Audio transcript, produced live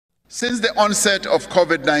Since the onset of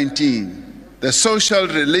COVID-19, the Social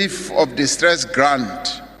Relief of Distress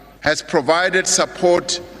Grant has provided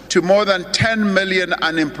support to more than 10 million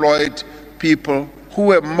unemployed people who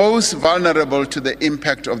were most vulnerable to the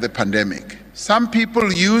impact of the pandemic. Some people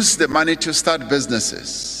use the money to start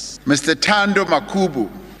businesses. Mr. Thando Makhubu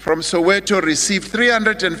from Soweto received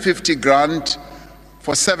 350 grant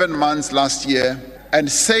for 7 months last year and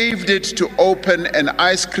saved it to open an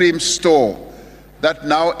ice cream store that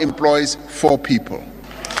now employs 4 people.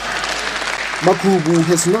 Makhubu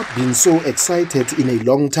has not been so excited in a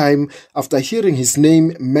long time after hearing his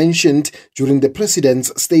name mentioned during the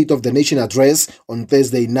President's State of the Nation address on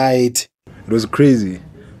Thursday night. It was crazy.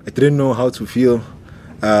 I didn't know how to feel.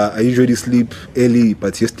 I usually sleep early,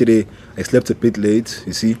 but yesterday I slept a bit late,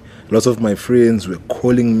 you see. Lots of my friends were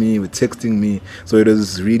calling me, were texting me, so it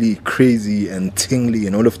was really crazy and tingly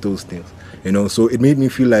and all of those things. So it made me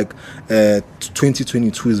feel like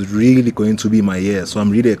 2022 is really going to be my year. So I'm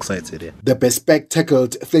really excited. Yeah. The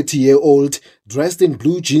bespectacled 30-year-old, dressed in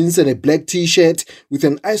blue jeans and a black t-shirt with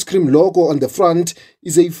an ice cream logo on the front,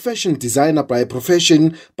 is a fashion designer by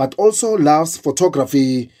profession, but also loves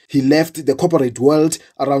photography. He left the corporate world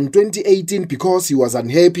around 2018 because he was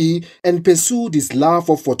unhappy and pursued his love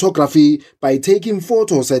of photography by taking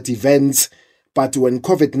photos at events. But when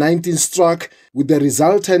COVID-19 struck with the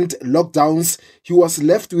resultant lockdowns, he was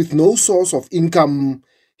left with no source of income.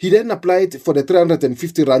 He then applied for the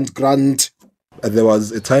 350 Rand grant. There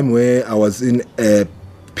was a time where I was in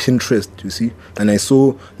Pinterest, you see, and I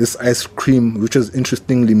saw this ice cream which was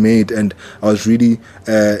interestingly made, and I was really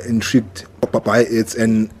intrigued by it,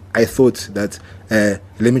 and I thought that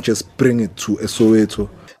let me just bring it to Soweto.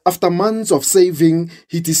 After months of saving,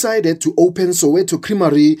 he decided to open Soweto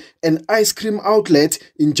Creamery, an ice cream outlet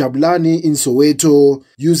in Jabulani in Soweto.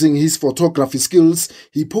 Using his photography skills,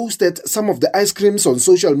 he posted some of the ice creams on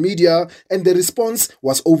social media, and the response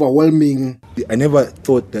was overwhelming. I never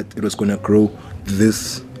thought that it was going to grow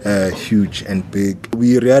this huge and big.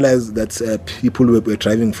 We realized that people were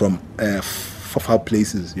driving from far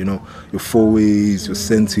places, your Fourways, your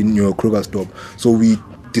Sentin, your Kroger stop. So we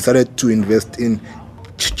decided to invest in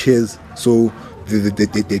chairs so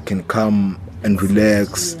they can come and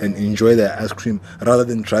relax and enjoy their ice cream rather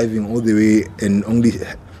than driving all the way and only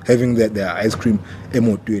having their ice cream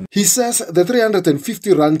emotweni. He says the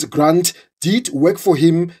 350 Rand grant did work for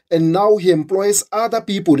him, and now he employs other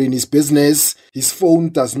people in his business. His phone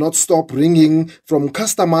does not stop ringing from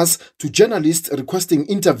customers to journalists requesting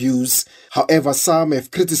interviews. However, some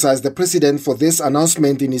have criticized the president for this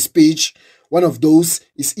announcement in his speech. One of those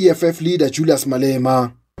is EFF leader Julius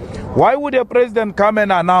Malema. Why would a president come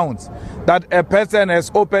and announce that a person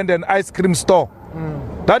has opened an ice cream store?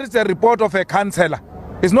 That is a report of a councillor.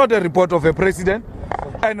 It's not a report of a president.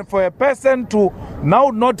 And for a person to now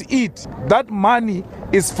not eat, that money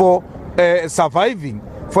is for surviving.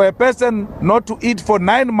 For a person not to eat for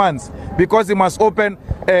 9 months because he must open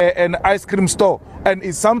an ice cream store, and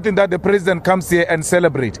it's something that the president comes here and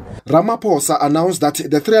celebrate. Ramaphosa announced that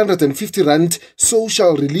the 350 Rand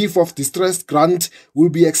Social Relief of Distress grant will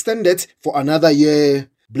be extended for another year.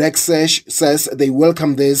 Black Sash says they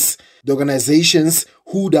welcome this. The organization's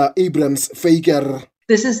Huda Abrams Faker.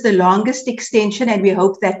 This is the longest extension, and we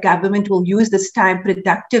hope that government will use this time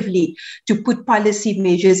productively to put policy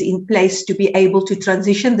measures in place to be able to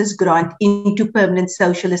transition this grant into permanent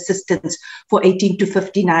social assistance for 18 to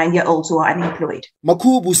 59-year-olds who are unemployed.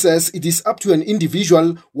 Makhubu says it is up to an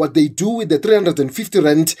individual what they do with the 350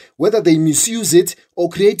 Rand, whether they misuse it or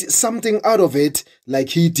create something out of it like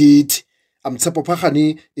he did. I'm Tsepo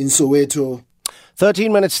Pachani in Soweto.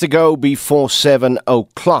 13 minutes to go before 7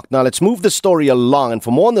 o'clock. Now let's move the story along. And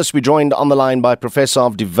for more on this, we're joined on the line by Professor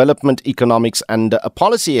of Development Economics and a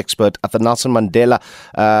policy expert at the Nelson Mandela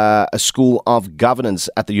School of Governance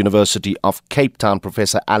at the University of Cape Town,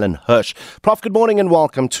 Professor Alan Hirsch. Prof, good morning and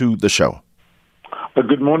welcome to the show.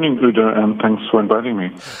 Good morning, Uda, and thanks for inviting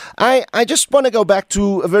me. I just want to go back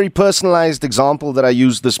to a very personalized example that I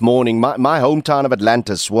used this morning. My hometown of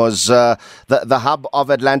Atlantis was the hub of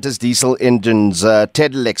Atlantis diesel engines,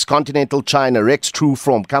 Tedelex, Continental China, Rex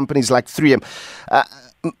Trueform, companies like 3M.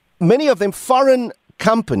 Many of them foreign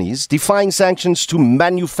companies defying sanctions to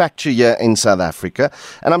manufacture here in South Africa.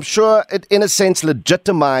 And I'm sure it, in a sense,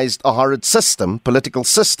 legitimized a horrid system, political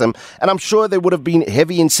system. And I'm sure there would have been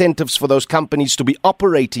heavy incentives for those companies to be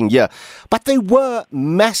operating here. But they were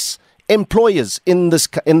mass employers in this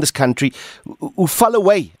country who fell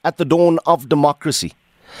away at the dawn of democracy.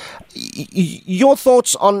 Your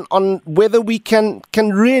thoughts on whether we can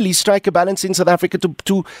really strike a balance in South Africa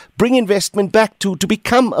to bring investment back to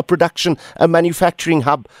become a manufacturing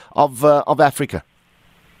hub of Africa?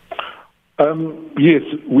 Yes,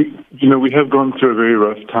 we have gone through a very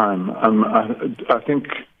rough time. I think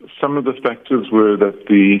some of the factors were that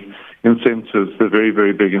the incentives, the very,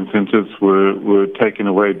 very big incentives, were taken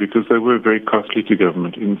away because they were very costly to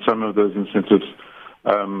government. In some of those incentives,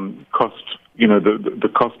 the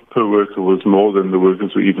cost per worker was more than the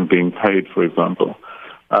workers were even being paid, for example.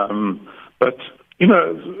 But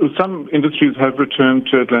some industries have returned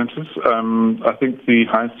to Atlantis. I think the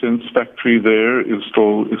Hisense factory there is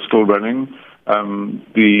still running.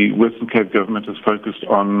 The Western Cape government has focused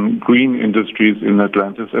on green industries in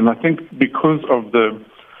Atlantis, and I think because of the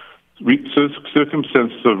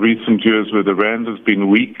circumstances of recent years where the rand has been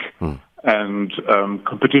weak and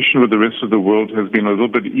competition with the rest of the world has been a little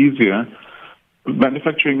bit easier,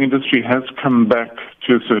 manufacturing industry has come back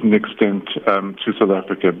to a certain extent to South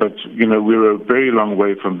Africa, but we're a very long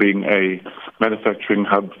way from being a manufacturing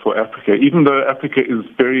hub for Africa, even though Africa is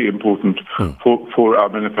very important for our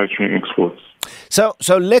manufacturing exports. So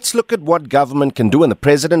let's look at what government can do. And the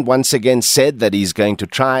president once again said that he's going to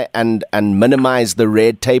try and minimize the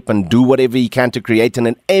red tape and do whatever he can to create an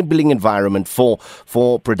enabling environment for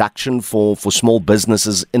production, for small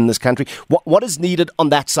businesses in this country. What is needed on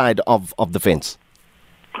that side of the fence?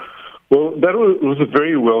 Well, that was a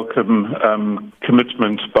very welcome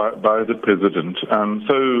commitment by the president.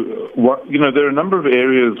 There are a number of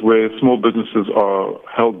areas where small businesses are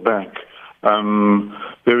held back.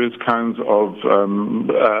 Various kinds of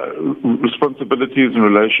responsibilities in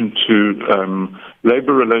relation to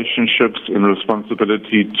labor relationships, in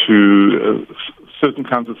responsibility to certain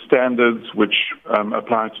kinds of standards which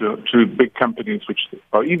apply to big companies, which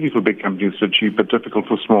are easy for big companies to achieve but difficult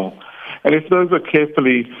for small. And if those are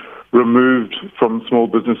carefully removed from small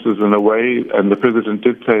businesses in a way, and the president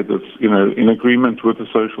did say this, in agreement with the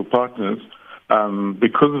social partners,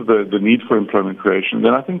 because of the need for employment creation,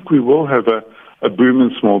 then I think we will have a boom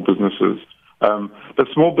in small businesses. But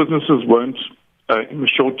small businesses won't, in the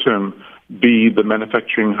short term, be the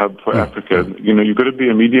manufacturing hub for Africa. You've got to be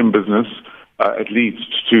a medium business, at least,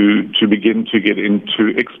 to begin to get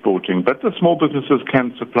into exporting. But the small businesses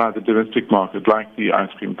can supply the domestic market, like the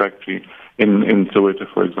ice cream factory in Soweto,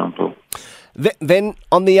 for example. Then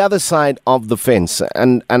on the other side of the fence,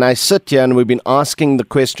 and I sit here and we've been asking the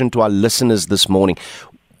question to our listeners this morning,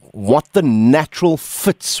 what the natural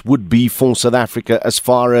fits would be for South Africa as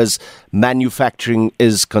far as manufacturing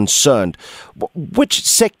is concerned. Which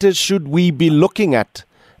sectors should we be looking at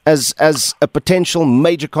as a potential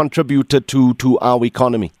major contributor to our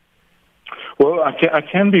economy? Well, I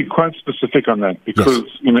can be quite specific on that because,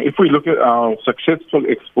 if we look at our successful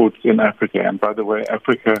exports in Africa, and by the way,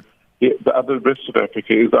 the rest of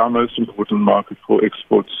Africa is our most important market for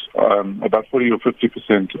exports. About 40 or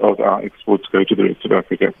 50% of our exports go to the rest of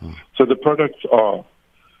Africa. So the products are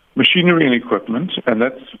machinery and equipment, and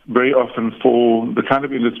that's very often for the kind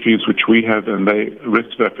of industries which we have and the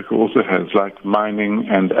rest of Africa also has, like mining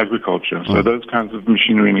and agriculture. So those kinds of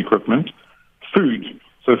machinery and equipment. Food.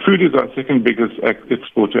 So food is our second biggest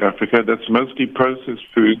export to Africa. That's mostly processed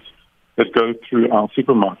foods that go through our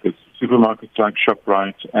supermarkets. Supermarkets like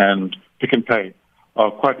ShopRite and Pick n Pay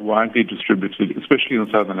are quite widely distributed, especially in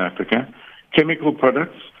Southern Africa. Chemical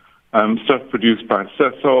products, stuff produced by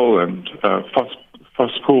Sasol and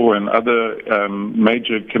Foscor and other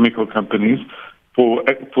major chemical companies. For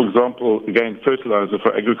example, again, fertilizer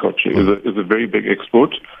for agriculture is a very big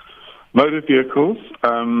export. Motor vehicles,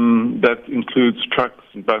 that includes trucks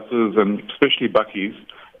and buses and especially bakkies.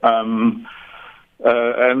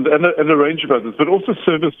 And a range of others, but also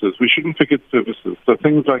services. We shouldn't forget services. So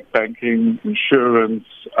things like banking, insurance,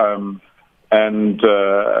 and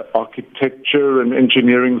architecture and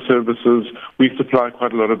engineering services. We supply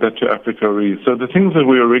quite a lot of that to Africa. So the things that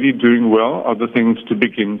we're already doing well are the things to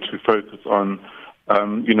begin to focus on,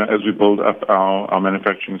 as we build up our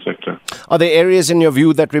manufacturing sector. Are there areas in your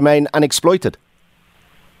view that remain unexploited?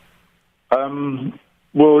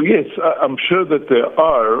 Well, yes, I'm sure that there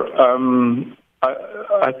are.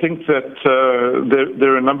 I think that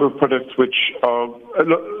there are a number of products which are...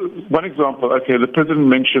 one example, the president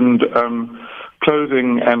mentioned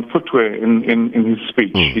clothing and footwear in his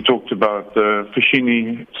speech. He talked about the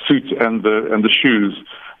Fashini suit and the shoes.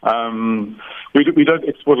 We don't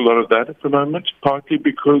export a lot of that at the moment, partly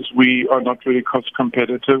because we are not really cost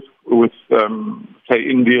competitive with, say,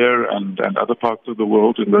 India and other parts of the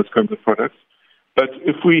world in those kinds of products. But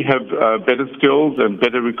if we have better skills and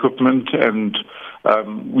better equipment, and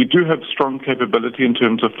we do have strong capability in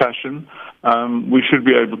terms of fashion, we should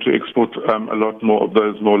be able to export a lot more of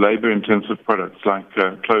those more labor-intensive products like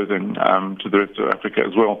clothing to the rest of Africa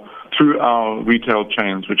as well, through our retail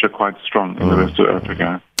chains, which are quite strong in the rest of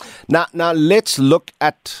Africa. Now, let's look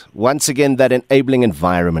at, once again, that enabling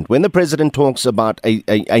environment. When the president talks about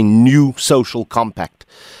a new social compact,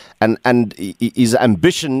 and his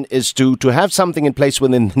ambition is to have something in place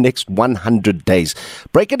within the next 100 days.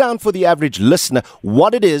 Break it down for the average listener,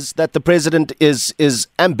 what it is that the president is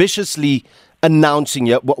ambitiously announcing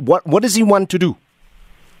here. What does he want to do?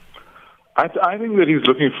 I think that he's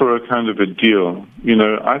looking for a kind of a deal.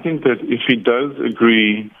 I think that if he does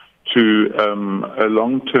agree to a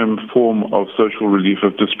long-term form of social relief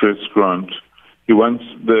of distress grant, he wants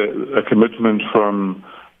a commitment from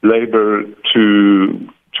Labour to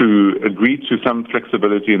agree to some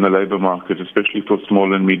flexibility in the labour market, especially for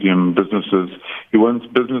small and medium businesses. He wants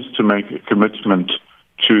business to make a commitment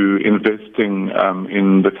to investing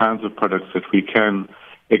in the kinds of products that we can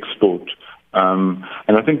export. And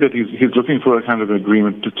I think that he's looking for a kind of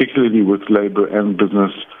agreement, particularly with labour and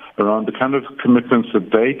business, around the kind of commitments that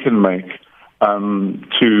they can make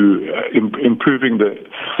to improving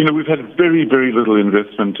we've had very, very little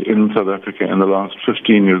investment in South Africa in the last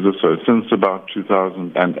 15 years or so, since about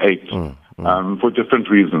 2008, for different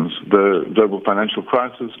reasons. The global financial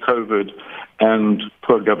crisis, COVID, and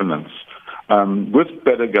poor governance. With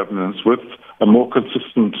better governance, with a more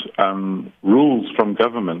consistent rules from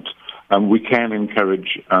government, we can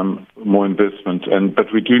encourage more investment,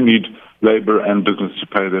 but we do need labour and business to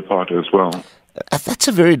play their part as well. That's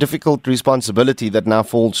a very difficult responsibility that now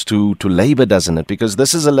falls to Labour, doesn't it? Because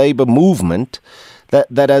this is a Labour movement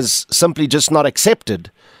that has simply just not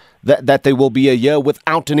accepted that there will be a year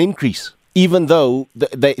without an increase, even though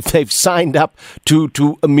they've signed up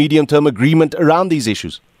to a medium-term agreement around these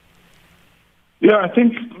issues. Yeah, I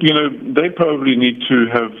think, they probably need to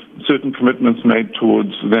have certain commitments made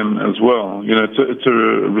towards them as well. It's a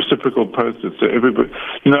reciprocal process. So everybody,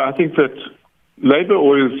 I think that Labour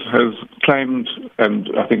always has claimed, and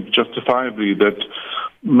I think justifiably, that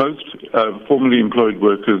most formerly employed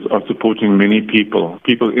workers are supporting many people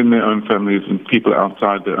in their own families and people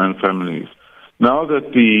outside their own families. Now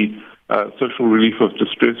that the social relief of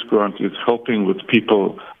distress grant is helping with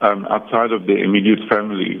people outside of their immediate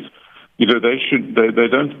families,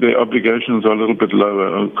 their obligations are a little bit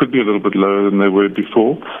lower, or could be a little bit lower than they were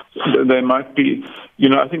before. They might be,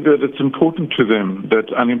 I think that it's important to them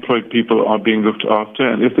that unemployed people are being looked after,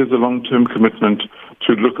 and if there's a long-term commitment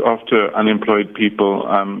to look after unemployed people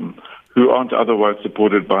who aren't otherwise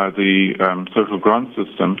supported by the social grant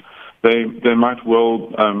system, they might well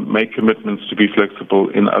make commitments to be flexible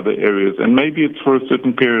in other areas. And maybe it's for a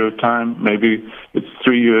certain period of time, maybe it's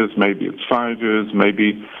 3 years, maybe it's 5 years,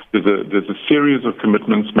 maybe there's a series of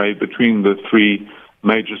commitments made between the three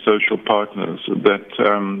major social partners that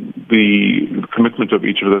the commitment of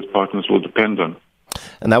each of those partners will depend on.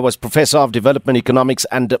 And that was Professor of Development Economics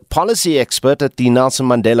and Policy Expert at the Nelson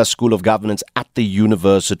Mandela School of Governance at the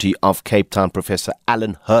University of Cape Town, Professor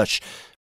Alan Hirsch.